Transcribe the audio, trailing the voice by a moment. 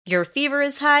Your fever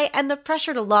is high and the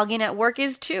pressure to log in at work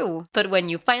is too. But when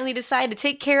you finally decide to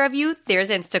take care of you, there's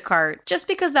Instacart. Just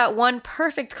because that one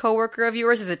perfect coworker of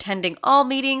yours is attending all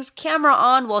meetings, camera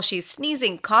on while she's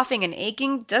sneezing, coughing, and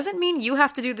aching, doesn't mean you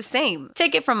have to do the same.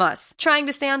 Take it from us. Trying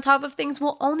to stay on top of things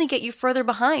will only get you further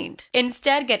behind.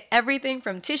 Instead, get everything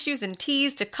from tissues and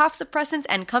teas to cough suppressants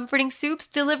and comforting soups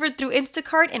delivered through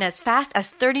Instacart in as fast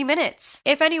as 30 minutes.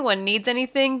 If anyone needs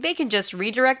anything, they can just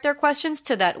redirect their questions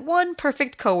to that one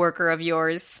perfect coworker of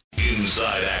yours.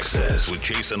 Inside Access with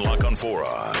Jason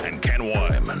LaConfora and Ken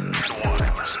Wyman.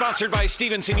 Sponsored by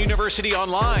Stevenson University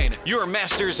Online. Your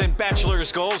master's and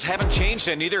bachelor's goals haven't changed,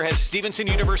 and neither has Stevenson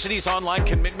University's online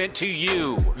commitment to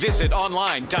you. Visit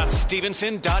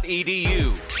online.stevenson.edu.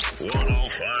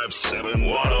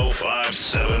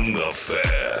 1057 The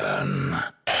Fan.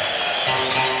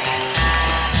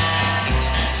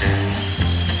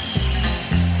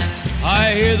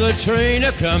 I hear the train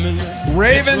a-coming.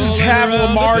 Ravens have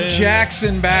Lamar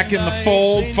Jackson back in the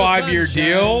fold, 5-year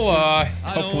deal.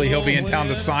 Hopefully he'll be in town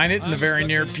to sign it in the very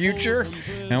near future,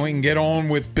 and we can get on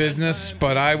with business,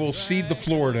 but I will cede the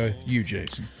floor to you,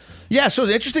 Jason. Yeah, so it's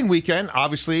an interesting weekend.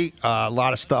 Obviously, a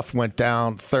lot of stuff went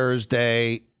down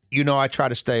Thursday. You know I try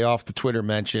to stay off the Twitter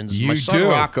mentions. My son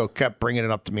Rocco kept bringing it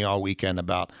up to me all weekend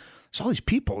about there's all these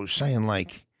people who are saying,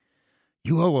 like,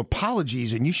 you owe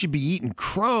apologies and you should be eating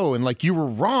crow and like you were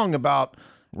wrong about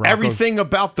everything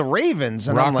about the Ravens.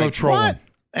 And I'm like, trolling. What?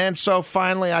 And so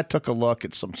finally I took a look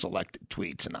at some selected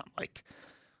tweets and I'm like,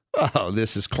 oh,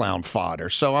 this is clown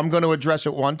fodder. So I'm going to address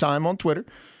it one time on Twitter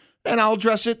and I'll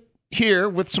address it here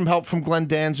with some help from Glenn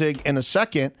Danzig in a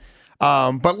second.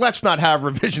 But let's not have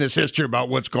revisionist history about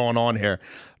what's going on here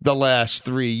the last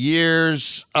 3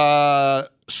 years.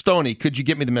 Stoney, could you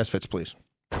get me the Misfits, please?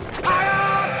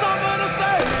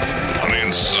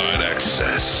 Inside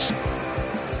Access.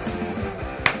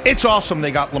 It's awesome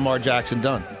they got Lamar Jackson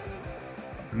done.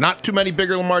 Not too many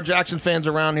bigger Lamar Jackson fans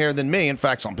around here than me. In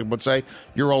fact, some people would say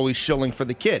you're always shilling for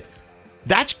the kid.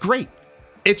 That's great.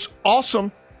 It's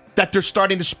awesome that they're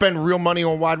starting to spend real money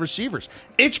on wide receivers.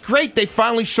 It's great they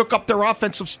finally shook up their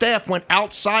offensive staff, went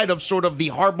outside of sort of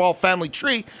the Harbaugh family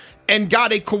tree, and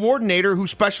got a coordinator who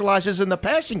specializes in the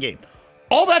passing game.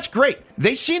 All that's great.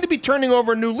 They seem to be turning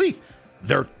over a new leaf.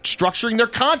 They're structuring their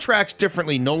contracts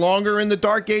differently, no longer in the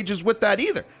dark ages with that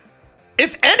either.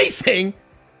 If anything,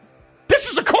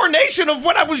 this is a coronation of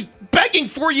what I was begging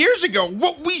 4 years ago,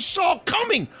 what we saw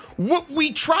coming, what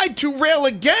we tried to rail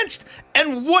against,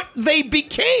 and what they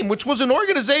became, which was an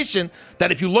organization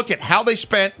that, if you look at how they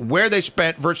spent, where they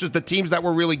spent versus the teams that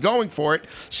were really going for it,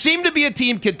 seemed to be a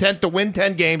team content to win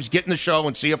 10 games, get in the show,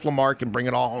 and see if Lamar can bring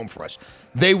it all home for us.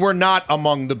 They were not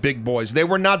among the big boys. They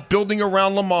were not building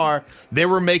around Lamar. They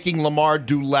were making Lamar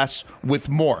do less with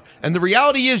more. And the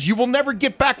reality is you will never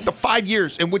get back the 5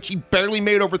 years in which he barely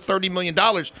made over $30 million,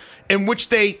 in which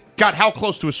they got how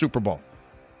close to a Super Bowl?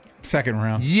 Second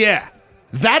round. Yeah.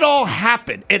 That all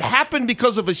happened. It happened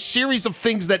because of a series of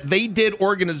things that they did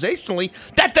organizationally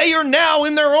that they are now,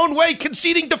 in their own way,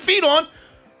 conceding defeat on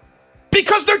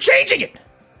because they're changing it.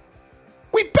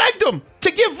 We begged them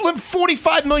to give them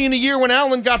 $45 million a year when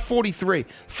Allen got 43.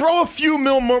 Throw a few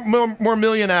more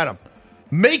million at him.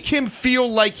 Make him feel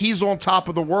like he's on top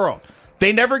of the world.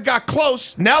 They never got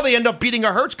close. Now they end up beating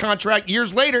a Hurts contract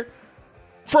years later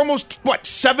for almost,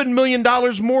 $7 million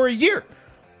more a year.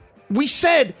 We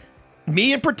said,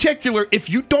 me in particular, if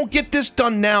you don't get this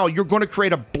done now, you're going to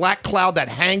create a black cloud that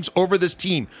hangs over this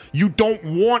team. You don't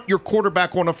want your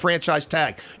quarterback on a franchise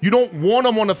tag. You don't want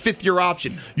him on a fifth-year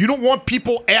option. You don't want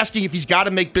people asking if he's got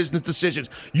to make business decisions.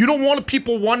 You don't want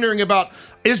people wondering about,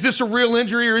 is this a real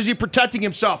injury or is he protecting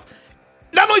himself?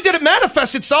 Not only did it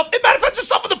manifest itself, it manifests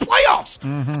itself in the playoffs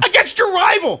against your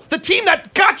rival, the team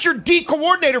that got your D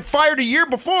coordinator fired a year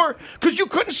before because you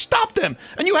couldn't stop them.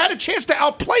 And you had a chance to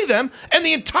outplay them. And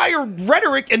the entire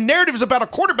rhetoric and narrative is about a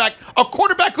quarterback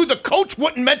who the coach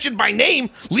wouldn't mention by name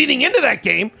leading into that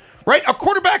game, right? A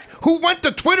quarterback who went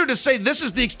to Twitter to say, this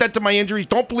is the extent of my injuries.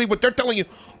 Don't believe what they're telling you.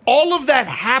 All of that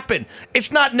happened.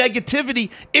 It's not negativity.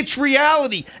 It's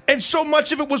reality. And so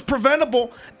much of it was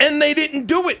preventable, and they didn't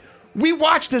do it. We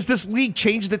watched as this league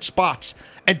changed its spots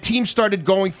and teams started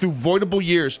going through voidable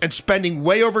years and spending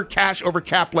way over cash over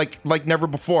cap like never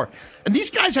before. And these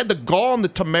guys had the gall and the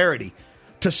temerity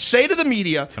to say to the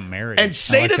media and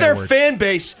say to their fan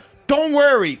base, don't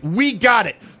worry, we got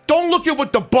it. Don't look at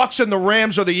what the Bucks and the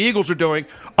Rams or the Eagles are doing.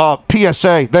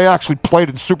 PSA, they actually played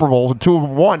in Super Bowls and 2 of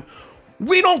them won.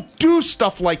 We don't do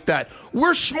stuff like that.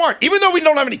 We're smart. Even though we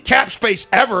don't have any cap space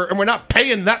ever and we're not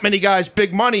paying that many guys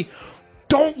big money,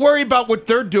 don't worry about what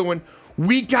they're doing.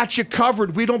 We got you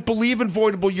covered. We don't believe in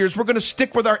voidable years. We're going to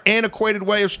stick with our antiquated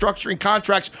way of structuring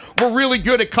contracts. We're really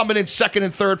good at coming in second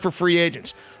and third for free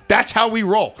agents. That's how we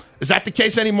roll. Is that the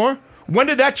case anymore? When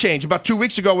did that change? About 2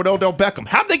 weeks ago with Odell Beckham.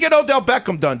 How did they get Odell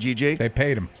Beckham done, GG? They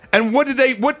paid him. And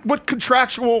what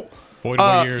contractual...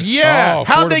 Voidable years. Yeah. Oh,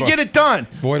 How'd they get it done?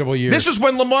 Voidable years. This is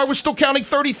when Lamar was still counting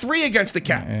 33 against the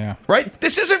cap. Yeah. Right?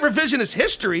 This isn't revisionist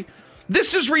history.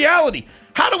 This is reality.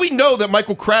 How do we know that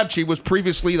Michael Crabtree was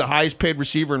previously the highest paid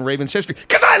receiver in Ravens history?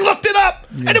 Because I looked it up,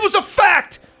 and it was a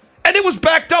fact. And it was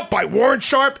backed up by Warren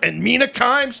Sharp and Mina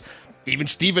Kimes, even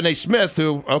Stephen A. Smith,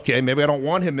 who, okay, maybe I don't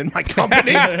want him in my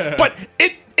company, but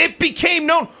it became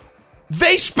known.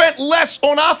 They spent less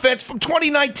on offense from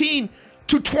 2019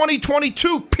 to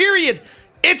 2022, period.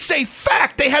 It's a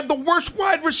fact. They had the worst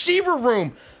wide receiver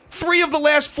room 3 of the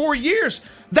last 4 years.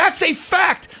 That's a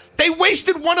fact. They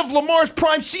wasted one of Lamar's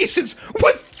prime seasons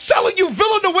with selling you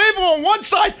Villanueva on one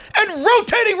side and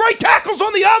rotating right tackles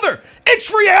on the other.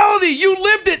 It's reality. You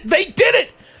lived it. They did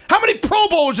it. How many Pro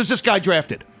Bowlers has this guy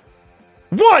drafted?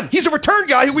 1. He's a return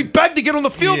guy who we begged to get on the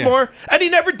field more, and he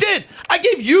never did. I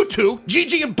gave you 2,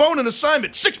 Gigi and Bone, an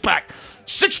assignment. 6-pack.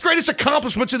 6 greatest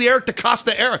accomplishments of the Eric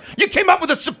DeCosta era. You came up with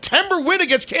a September win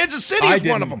against Kansas City as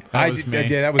one of them.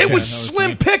 That was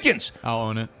slim pickings. I'll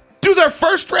own it. Do their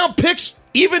first-round picks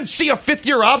even see a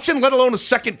 5th-year option, let alone a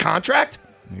second contract?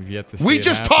 We've yet to see We it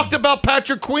just happen. talked about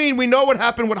Patrick Queen. We know what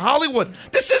happened with Hollywood.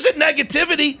 This isn't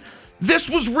negativity. This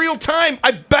was real time.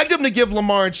 I begged him to give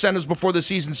Lamar incentives before the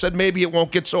season, said maybe it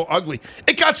won't get so ugly.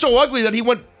 It got so ugly that he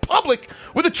went public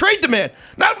with a trade demand.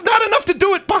 Not enough to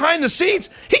do it behind the scenes.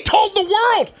 He told the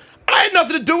world. I had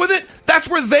nothing to do with it. That's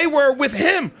where they were with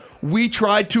him. We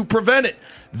tried to prevent it.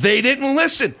 They didn't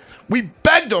listen. We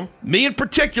begged them, me in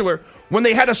particular, when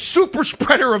they had a super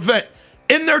spreader event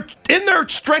in their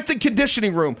strength and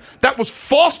conditioning room that was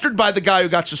fostered by the guy who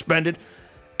got suspended,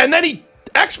 and then he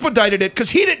expedited it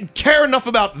because he didn't care enough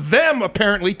about them,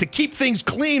 apparently, to keep things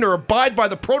clean or abide by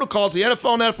the protocols of the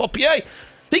NFL and NFLPA.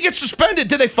 He gets suspended.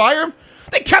 Did they fire him?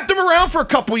 They kept him around for a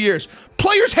couple years.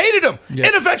 Players hated him. Yeah.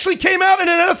 It eventually came out in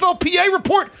an NFLPA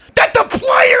report that the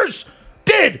players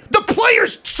did. The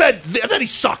players said that he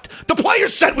sucked. The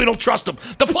players said we don't trust him.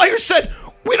 The players said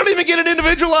we don't even get an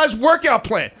individualized workout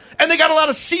plan. And they got a lot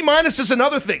of C-minuses and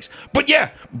other things. But yeah,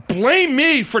 blame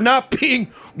me for not being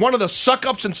one of the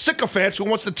suck-ups and sycophants who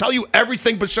wants to tell you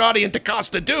everything Bisciotti and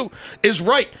DeCosta do is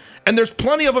right. And there's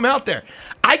plenty of them out there.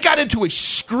 I got into a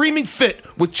screaming fit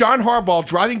with John Harbaugh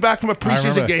driving back from a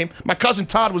preseason game. My cousin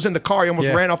Todd was in the car. He almost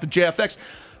ran off the JFX.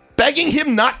 Begging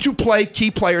him not to play key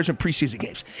players in preseason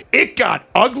games. It got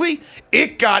ugly.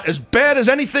 It got as bad as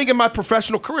anything in my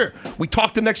professional career. We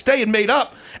talked the next day and made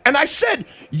up. And I said,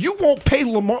 you won't play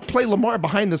Lamar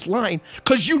behind this line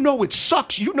because you know it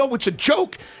sucks. You know it's a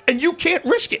joke, and you can't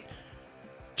risk it.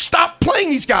 Stop playing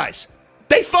these guys.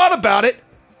 They thought about it.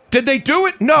 Did they do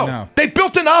it? No. They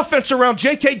built an offense around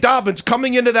J.K. Dobbins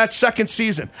coming into that second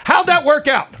season. How'd that work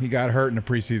out? He got hurt in the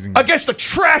preseason game. Against a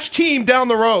trash team down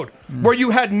the road where you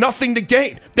had nothing to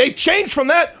gain. They've changed from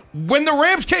that. When the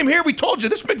Rams came here, we told you,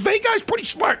 this McVay guy's pretty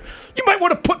smart. You might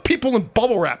want to put people in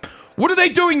bubble wrap. What are they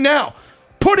doing now?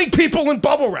 Putting people in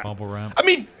bubble wrap. Bubble wrap. I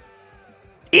mean,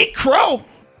 eat crow.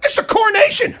 It's a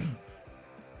coronation.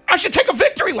 I should take a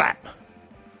victory lap.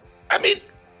 I mean,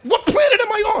 what planet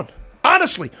am I on?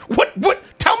 Honestly, what?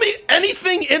 Tell me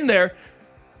anything in there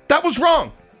that was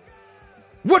wrong.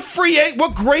 What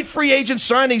great free agent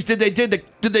signings did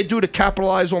they do to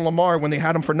capitalize on Lamar when they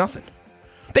had him for nothing?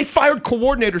 They fired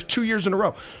coordinators 2 years in a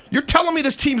row. You're telling me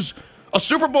this team's a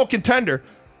Super Bowl contender?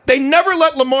 They never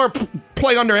let Lamar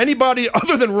play under anybody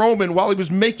other than Roman while he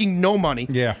was making no money.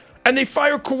 Yeah, and they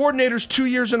fired coordinators 2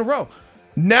 years in a row.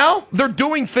 Now they're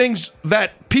doing things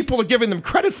that people are giving them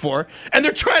credit for, and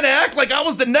they're trying to act like I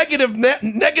was the negative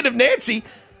Nancy.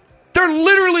 They're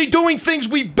literally doing things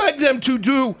we begged them to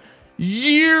do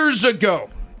years ago.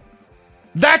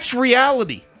 That's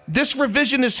reality. This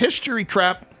revisionist history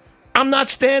crap, I'm not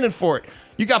standing for it.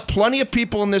 You got plenty of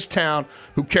people in this town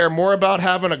who care more about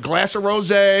having a glass of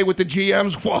rosé with the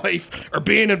GM's wife or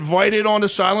being invited on to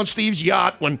Silent Steve's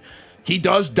yacht when he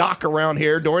does dock around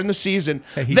here during the season,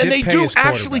 then they do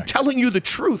actually telling you the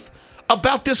truth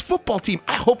about this football team.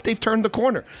 I hope they've turned the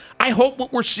corner. I hope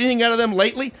what we're seeing out of them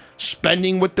lately,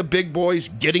 spending with the big boys,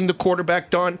 getting the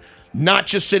quarterback done, not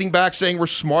just sitting back saying we're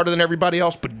smarter than everybody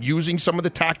else, but using some of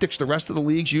the tactics the rest of the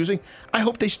league's using. I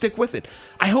hope they stick with it.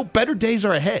 I hope better days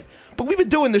are ahead. But we've been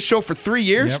doing this show for 3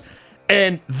 years,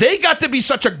 and they got to be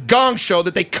such a gong show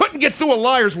that they couldn't get through a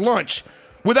liar's lunch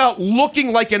without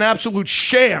looking like an absolute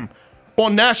sham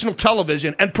on national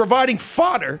television and providing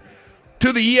fodder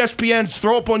to the ESPN's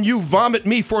throw up on you, vomit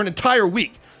me for an entire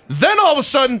week. Then all of a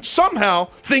sudden, somehow,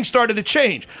 things started to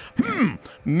change.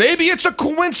 Maybe it's a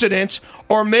coincidence,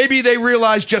 or maybe they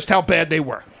realized just how bad they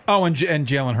were. Oh, and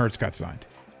Jalen Hurts got signed.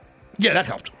 Yeah, that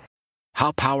helped.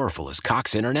 How powerful is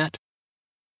Cox Internet?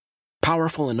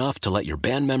 Powerful enough to let your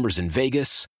band members in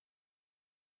Vegas,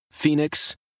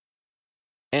 Phoenix,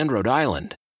 and Rhode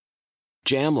Island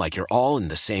jam like you're all in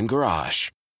the same garage.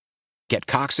 Get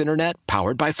Cox Internet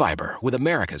powered by fiber with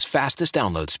America's fastest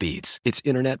download speeds. It's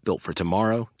internet built for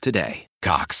tomorrow, today.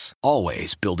 Cox,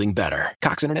 always building better.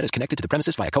 Cox Internet is connected to the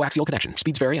premises via coaxial connection.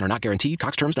 Speeds vary and are not guaranteed.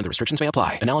 Cox terms and other restrictions may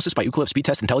apply. Analysis by Ookla Speed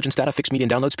Test Intelligence Data. Fixed median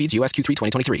download speeds. US Q3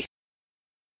 2023.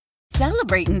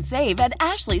 Celebrate and save at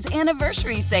Ashley's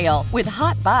Anniversary Sale. With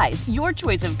Hot Buys, your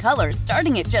choice of colors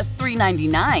starting at just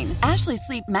 $3.99. Ashley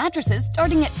Sleep mattresses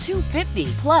starting at $2.50.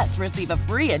 Plus, receive a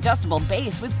free adjustable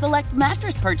base with select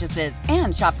mattress purchases.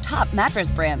 And shop top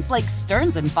mattress brands like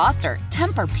Stearns & Foster,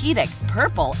 Tempur-Pedic,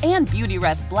 Purple, and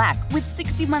Beautyrest Black with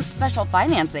 60-month special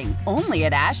financing. Only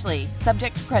at Ashley.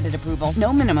 Subject to credit approval.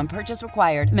 No minimum purchase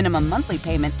required. Minimum monthly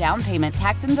payment, down payment,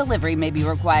 tax, and delivery may be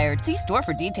required. See store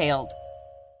for details.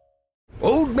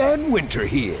 Old Man Winter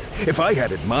here. If I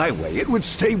had it my way, it would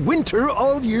stay winter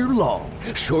all year long.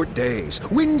 Short days,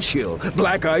 wind chill,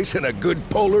 black ice, and a good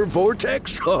polar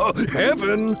vortex. Oh,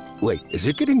 heaven. Wait, is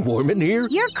it getting warm in here?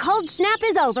 Your cold snap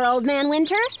is over, Old Man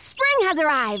Winter. Spring has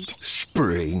arrived.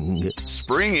 Spring.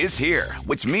 Spring is here,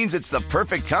 which means it's the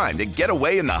perfect time to get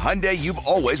away in the Hyundai you've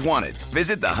always wanted.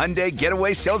 Visit the Hyundai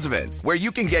Getaway Sales Event, where you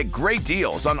can get great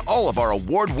deals on all of our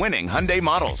award-winning Hyundai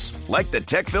models, like the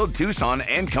tech-filled Tucson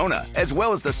and Kona, as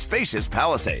well as the spacious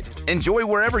Palisade. Enjoy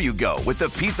wherever you go with the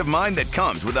peace of mind that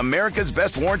comes with America's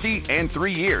best warranty and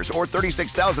 3 years or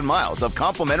 36,000 miles of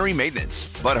complimentary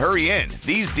maintenance. But hurry in,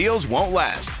 these deals won't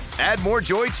last. Add more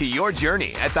joy to your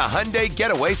journey at the Hyundai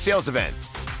Getaway Sales Event.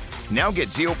 Now get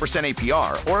 0%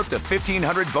 APR or up to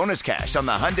 $1,500 bonus cash on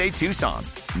the Hyundai Tucson.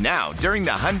 Now, during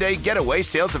the Hyundai Getaway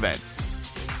Sales Event.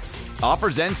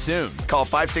 Offers end soon. Call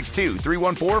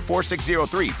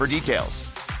 562-314-4603 for details.